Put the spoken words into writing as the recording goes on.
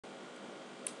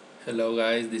Hello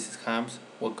guys, this is Hams.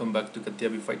 Welcome back to Catia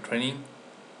V5 training.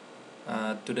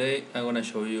 Today I'm gonna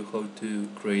show you how to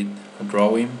create a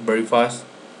drawing very fast.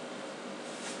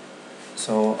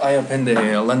 So I opened the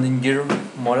landing gear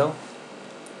model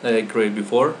that I created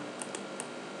before.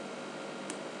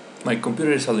 My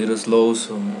computer is a little slow,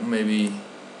 so maybe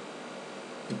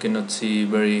you cannot see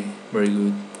very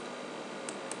good.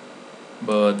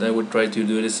 But I will try to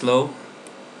do it slow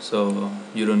so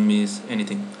you don't miss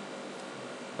anything.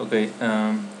 Okay,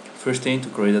 first thing, to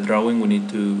create a drawing we need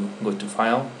to go to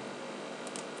File,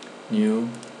 New.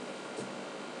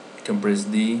 You can press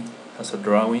D as a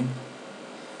drawing,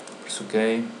 press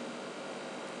OK,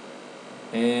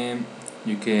 and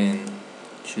you can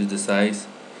choose the size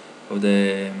of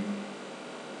the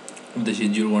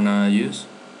sheet you wanna use.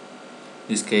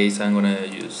 In this case I'm gonna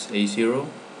use A0.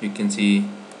 You can see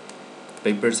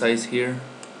paper size here,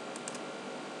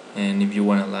 and if you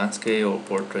want a landscape or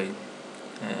portrait,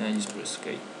 just press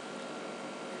OK,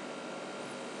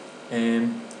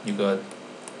 and you got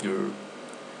your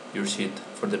sheet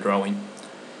for the drawing.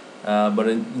 But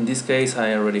in this case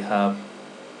I already have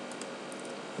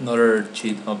another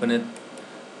sheet opened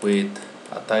with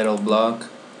a title block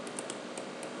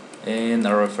and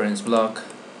a reference block.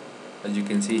 As you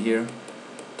can see here,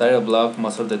 title block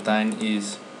most of the time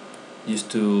is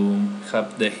used to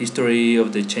have the history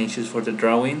of the changes for the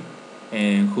drawing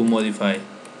and who modify,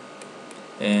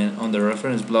 and on the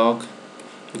reference block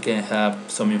you can have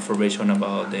some information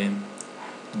about the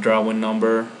drawing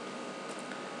number,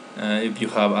 if you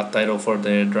have a title for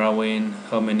the drawing,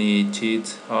 how many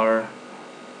sheets are,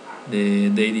 the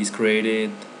date is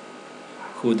created,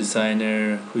 who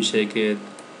designer, who shake it,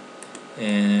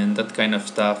 and that kind of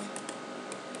stuff.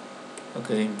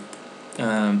 Okay,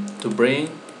 to bring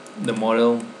the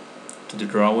model to the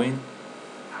drawing,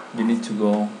 you need to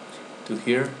go to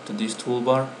here, to this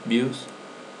toolbar, views,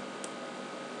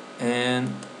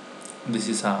 and this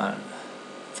is a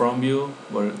front view.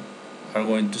 We are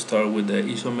going to start with the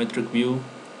isometric view.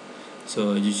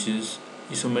 So you choose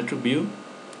isometric view,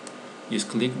 just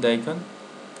click the icon,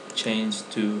 change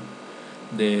to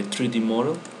the 3D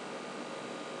model,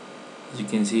 as you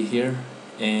can see here,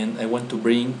 and I want to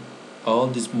bring all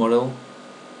this model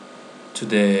to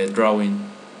the drawing.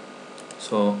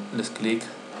 So let's click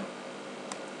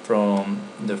from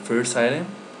the first item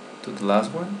to the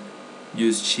last one,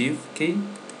 use Shift key,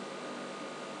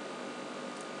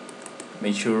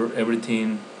 make sure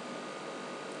everything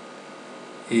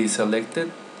is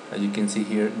selected. As you can see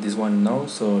here, this one no,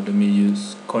 so let me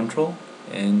use Control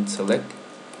and select,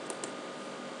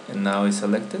 and now it's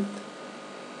selected,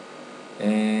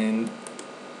 and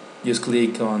just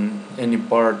click on any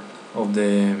part of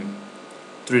the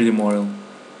 3D model.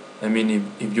 I mean,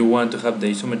 if you want to have the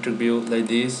isometric view like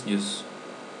this, just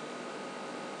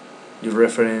you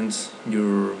reference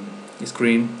your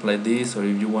screen like this, or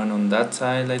if you want on that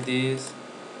side like this.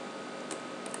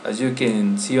 As you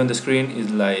can see on the screen,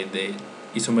 it's like the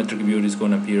isometric view is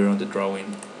going to appear on the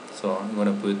drawing. So I'm going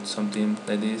to put something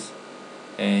like this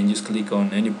and just click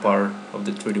on any part of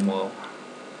the 3D model.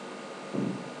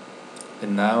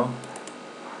 And now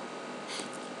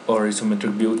our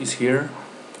isometric view is here.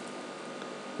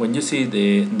 When you see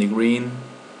the green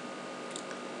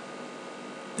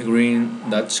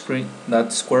that square,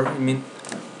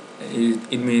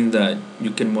 it means that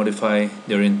you can modify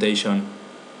the orientation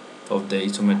of the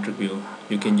isometric view.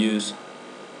 You can use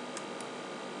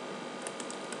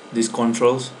these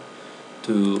controls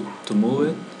to move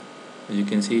it. As you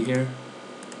can see here,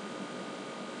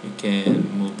 you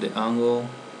can move the angle,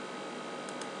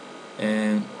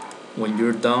 and when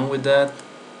you're done with that,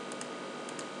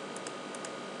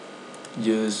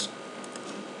 just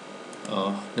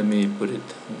let me put it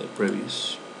in the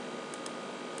previous.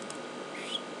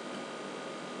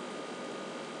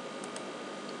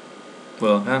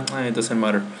 Well, it doesn't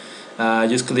matter.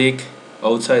 Just click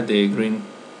outside the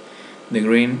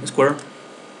green square,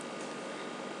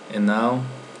 and now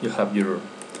you have your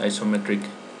isometric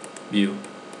view.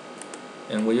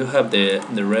 And when you have the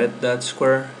red dot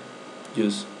square,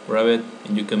 just grab it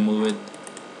and you can move it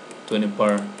to any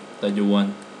part that you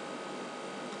want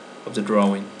of the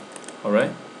drawing.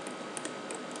 Alright,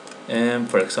 and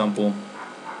for example,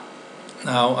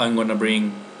 now I'm gonna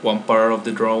bring one part of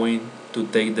the drawing to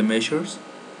take the measures.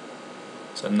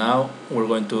 So now we're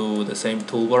going to the same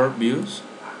toolbar, views,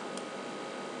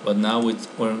 but now we're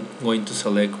going to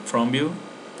select front view.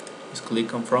 Just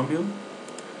click on front view.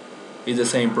 It's the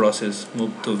same process.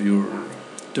 Move to your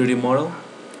 3D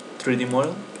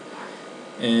model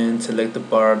and select the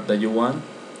part that you want.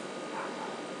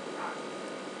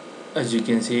 As you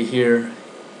can see here,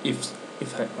 if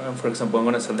I, for example, I'm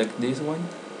gonna select this one,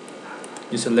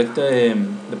 You select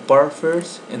the part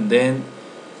first, and then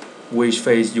which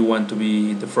face you want to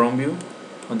be the front view.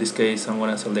 In this case, I'm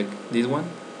gonna select this one.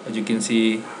 As you can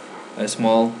see, a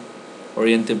small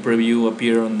oriented preview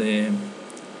appear on the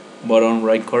bottom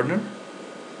right corner,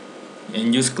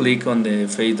 and just click on the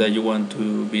face that you want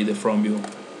to be the front view.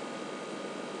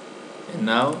 And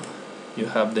now you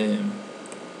have the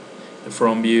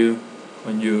front view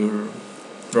on your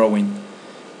drawing.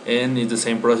 And it's the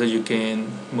same process. You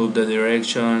can move the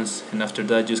directions, and after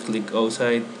that just click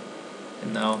outside,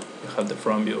 and now you have the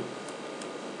front view.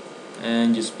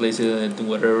 And just place it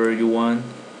wherever you want.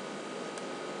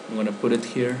 I'm gonna put it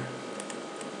here,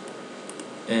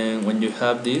 and when you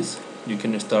have this, you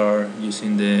can start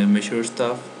using the measure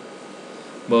stuff.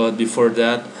 But before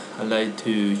that, I'd like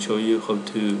to show you how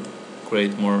to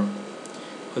create more,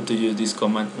 how to use this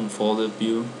command unfolded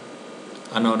view.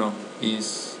 No,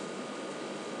 is,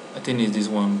 I think it's this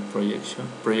one,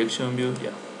 projection view,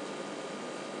 yeah.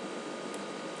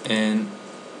 And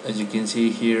as you can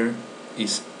see here,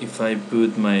 is if I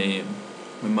put my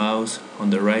mouse on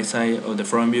the right side of the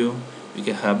front view, you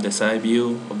can have the side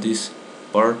view of this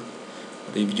part.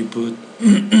 But if you put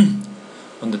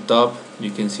on the top, you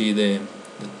can see the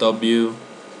top view,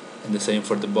 and the same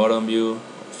for the bottom view,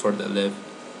 for the left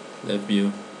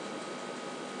view.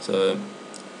 So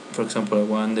for example, I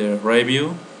want the right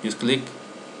view, just click,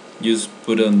 just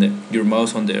put on your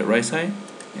mouse on the right side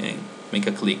and make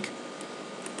a click,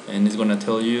 and it's gonna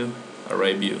tell you a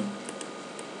right view.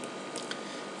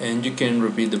 And you can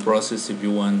repeat the process if you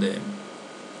want the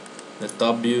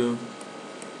top view,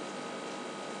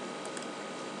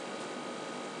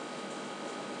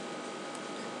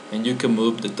 and you can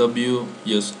move the top view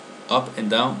just up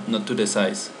and down, not to the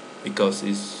sides, because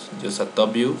it's just a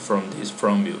top view from this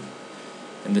front view.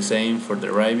 And the same for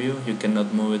the right view, you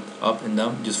cannot move it up and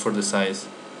down, just for the size.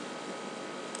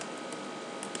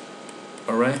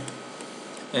 Alright,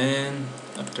 and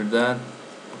after that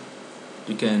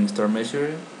you can start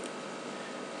measuring.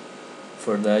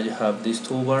 For that you have this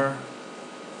toolbar,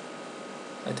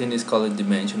 I think it's called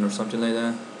dimension or something like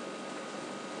that.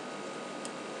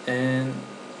 And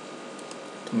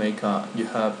to make you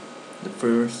have the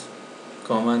first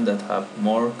command that have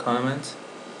more comments.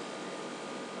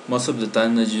 Most of the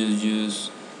time that you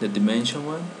use the dimension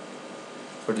one.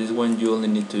 For this one you only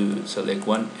need to select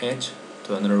one edge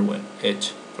to another one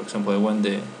edge. For example, I want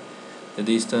the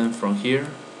distance from here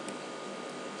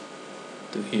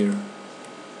to here,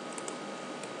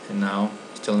 and now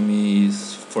it's telling me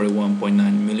is 41.9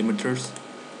 millimeters.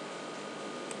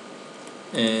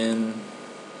 And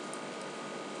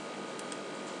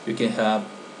you can have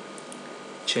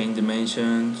chain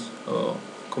dimensions or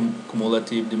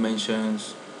cumulative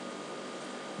dimensions.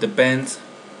 Depends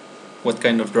what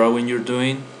kind of drawing you're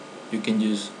doing. You can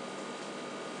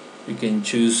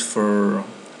choose for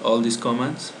all these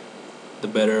commands. The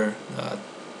better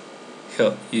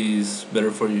help is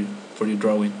better for your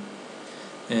drawing.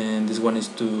 And this one is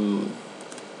to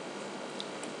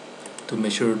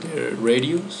measure the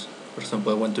radius. For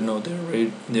example, I want to know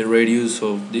the radius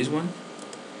of this one,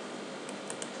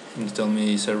 and tell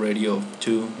me it's a radius of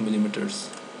 2 millimeters.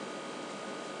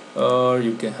 Or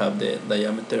you can have the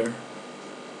diameter.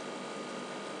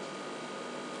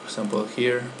 For example,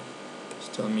 here it's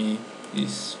telling me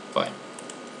is 5.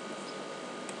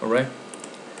 Alright.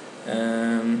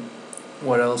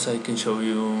 What else I can show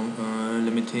you?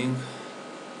 Let me think.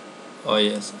 Oh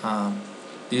yes,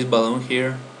 this balloon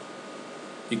here,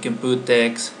 you can put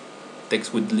text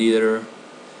with letter,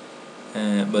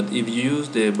 but if you use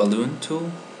the balloon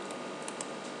tool,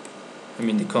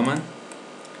 the command,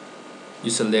 you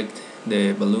select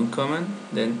the balloon command,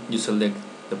 then you select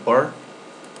the part,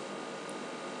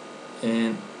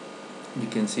 and you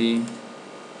can see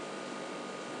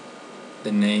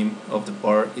the name of the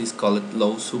part is called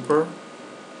low super.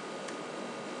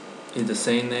 It's the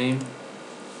same name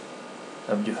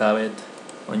that you have it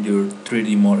on your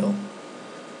 3D model,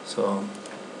 so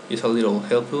it's a little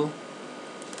helpful.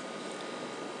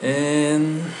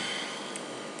 And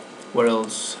what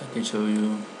else I can show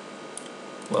you?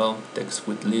 Well, text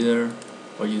with leader,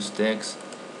 or use text.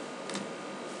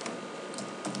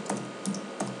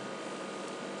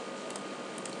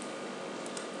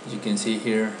 As you can see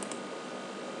here,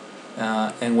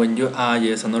 and when you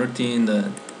yes, another thing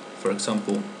that, for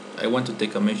example, I want to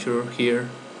take a measure here.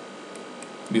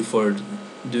 Before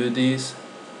do this,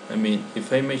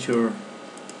 if I measure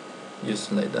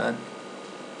just like that,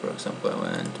 for example, I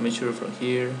want to measure from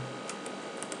here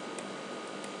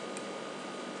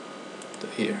to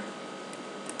here,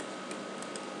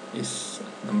 is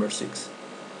number 6.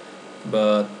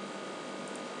 But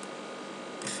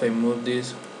if I move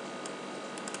this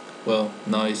Well,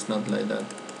 no, it's not like that,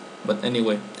 but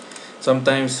anyway,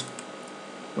 sometimes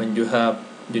when you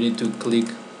need to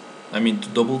to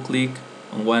double click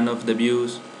on one of the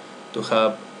views to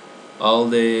have all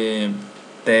the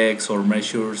text or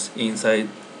measures inside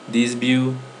this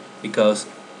view, because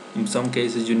in some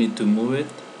cases you need to move it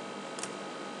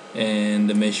and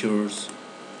the measures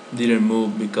didn't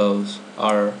move because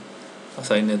are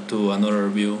assigned to another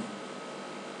view.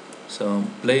 So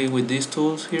play with these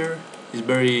tools here. It's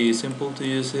very simple to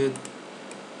use it,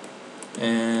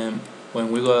 and when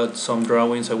we got some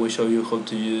drawings I will show you how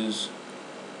to use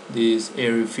this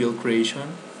area field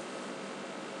creation.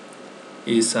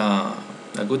 Is a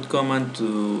good command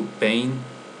to paint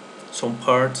some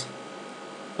parts.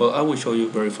 Well, I will show you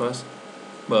very fast,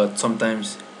 but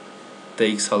sometimes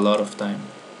takes a lot of time.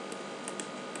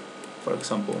 For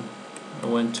example, I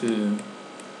want to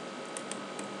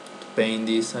paint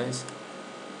this size.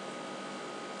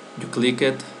 You click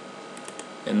it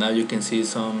and now you can see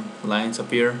some lines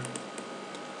appear.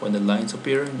 When the lines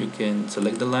appear, you can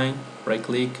select the line, right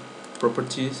click,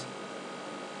 properties,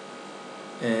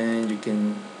 and you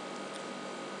can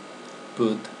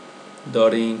put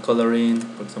dotting, coloring.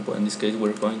 For example, in this case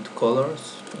we're going to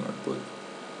colors. I'm going to put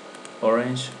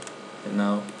orange, and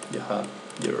now you have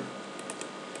your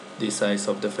this size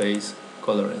of the face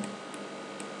colored.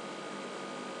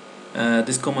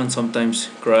 This command sometimes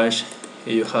crash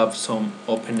if you have some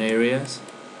open areas,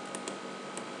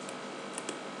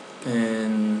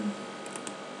 and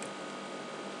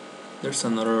there's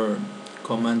another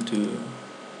command to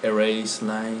erase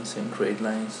lines and create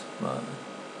lines, but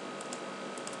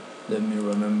let me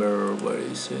remember where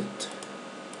is it.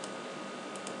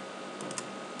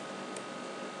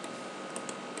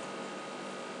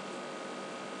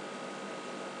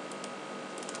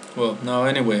 Well, now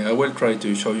anyway, I will try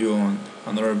to show you on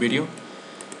another video.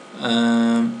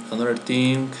 Another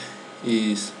thing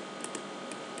is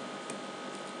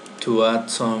to add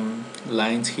some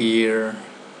lines here,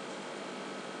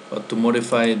 or to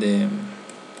modify the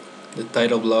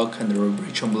title block and the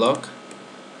rubrication block.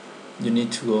 You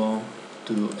need to go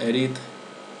to edit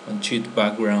and cheat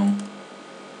background.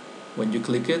 When you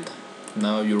click it,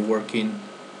 now you're working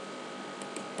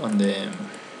on the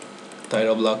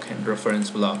title block and reference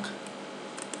block.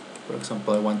 For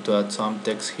example, I want to add some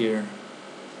text here.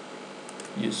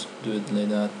 Just do it like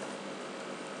that.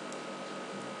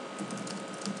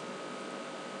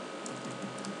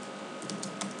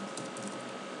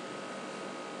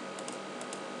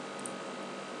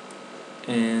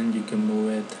 And you can move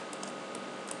it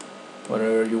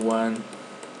whatever you want,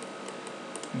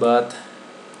 but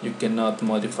you cannot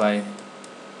modify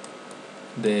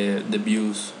the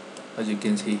views. As you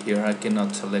can see here, I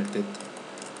cannot select it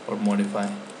or modify.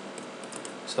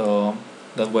 So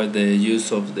that's why the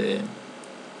use of the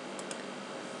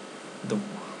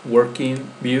working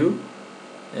view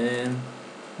and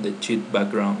the cheat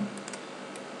background.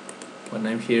 When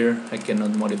I'm here, I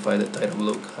cannot modify the title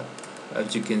look.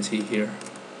 As you can see here,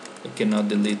 I cannot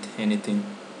delete anything.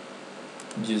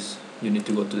 Just you need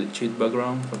to go to the cheat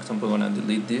background. For example, I'm gonna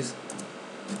delete this,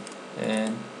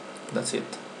 and that's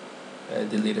it. I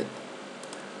delete it.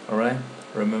 Alright,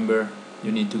 remember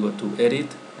you need to go to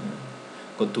edit,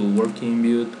 go to working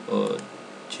view or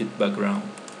cheat background.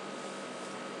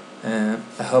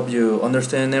 I hope you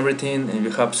understand everything, and if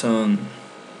you have some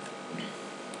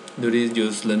do this,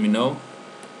 just let me know.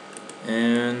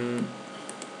 And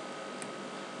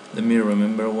let me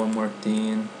remember one more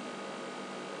thing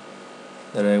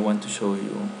that I want to show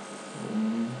you.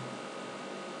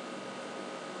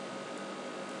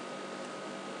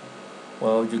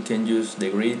 Well, you can use the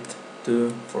grid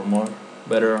too for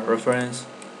better reference.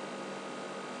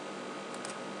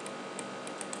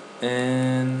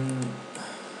 And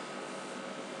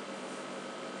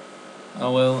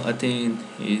well, I think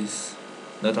is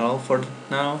that all for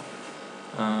now.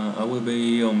 I will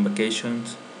be on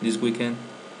vacations this weekend,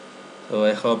 so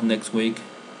I hope next weekend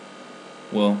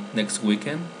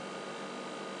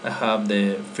I have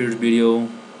the first video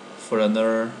for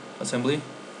another assembly.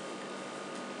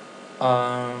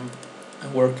 I'm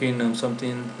working on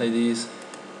something like this,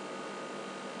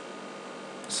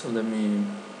 so let me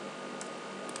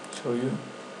show you.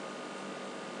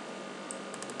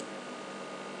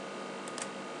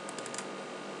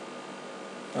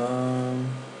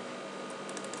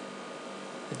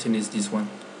 I think it's this one.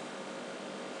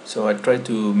 So I try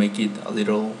to make it a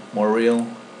little more real.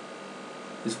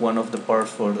 It's one of the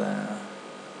parts for a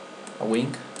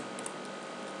wing.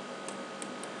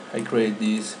 I create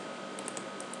this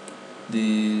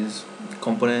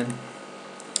component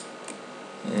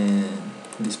and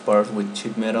this part with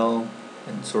sheet metal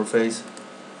and surface,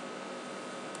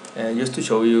 just to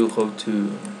show you how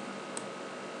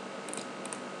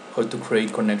to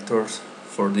create connectors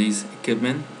for this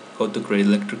equipment, how to create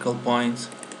electrical points,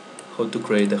 how to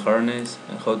create the harness,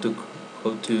 and how to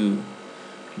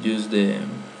use the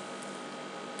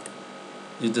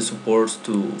supports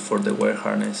for the wire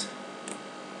harness.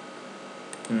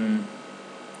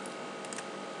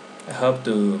 I hope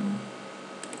to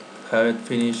have it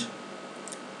finished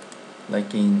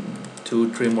like in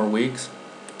 2-3 more weeks.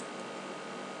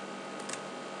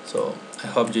 So I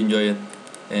hope you enjoy it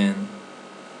and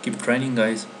keep training,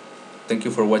 guys. Thank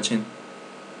you for watching.